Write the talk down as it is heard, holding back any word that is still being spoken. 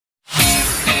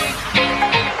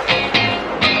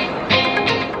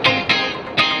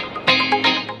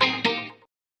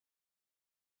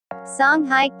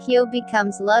Hye Kyo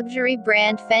becomes luxury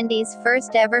brand Fendi's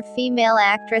first ever female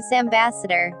actress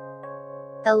ambassador.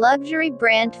 A luxury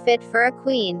brand fit for a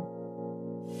queen.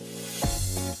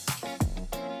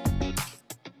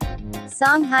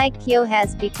 Hye Kyo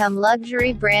has become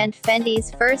luxury brand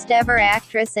Fendi's first ever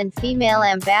actress and female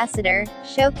ambassador,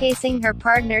 showcasing her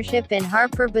partnership in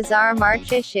Harper's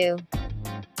March issue.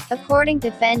 According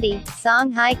to Fendi,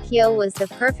 Hye Kyo was the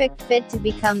perfect fit to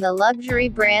become the luxury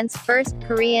brand's first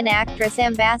Korean actress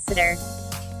ambassador.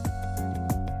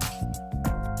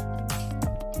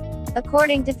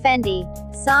 According to Fendi,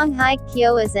 Hye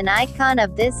Kyo is an icon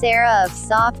of this era of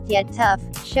soft yet tough,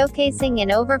 showcasing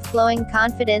an overflowing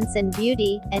confidence and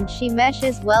beauty, and she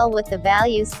meshes well with the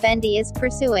values Fendi is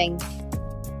pursuing.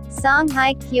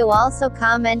 Hye Kyo also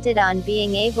commented on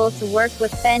being able to work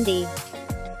with Fendi.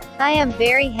 "I am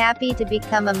very happy to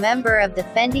become a member of the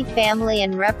Fendi family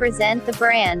and represent the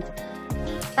brand.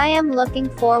 I am looking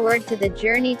forward to the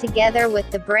journey together with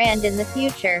the brand in the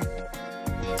future."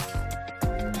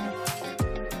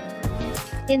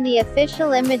 In the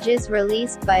official images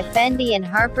released by Fendi and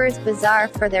Harper's Bazaar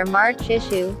for their March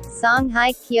issue,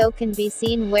 Hye Kyo can be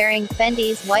seen wearing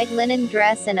Fendi's white linen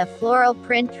dress and a floral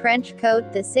print trench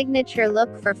coat, the signature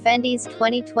look for Fendi's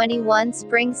 2021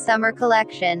 spring-summer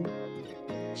collection.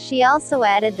 She also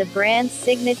added the brand's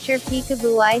signature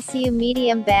peekaboo ICU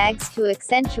medium bags to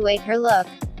accentuate her look.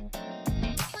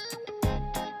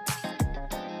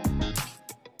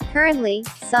 Currently,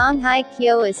 Hye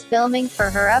Kyo is filming for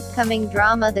her upcoming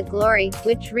drama The Glory,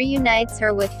 which reunites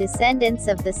her with descendants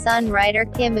of the Sun writer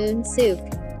Kim Eun-suk.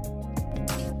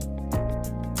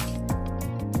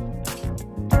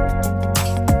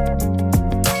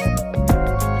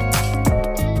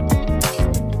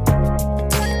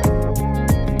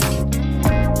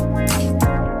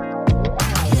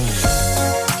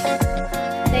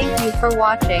 Thank you for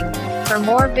watching. For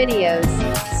more videos,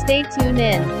 stay tuned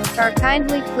in, or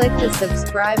kindly click the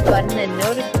subscribe button and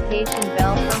notification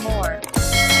bell for more.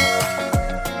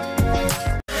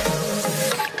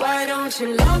 Why don't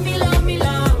you love me?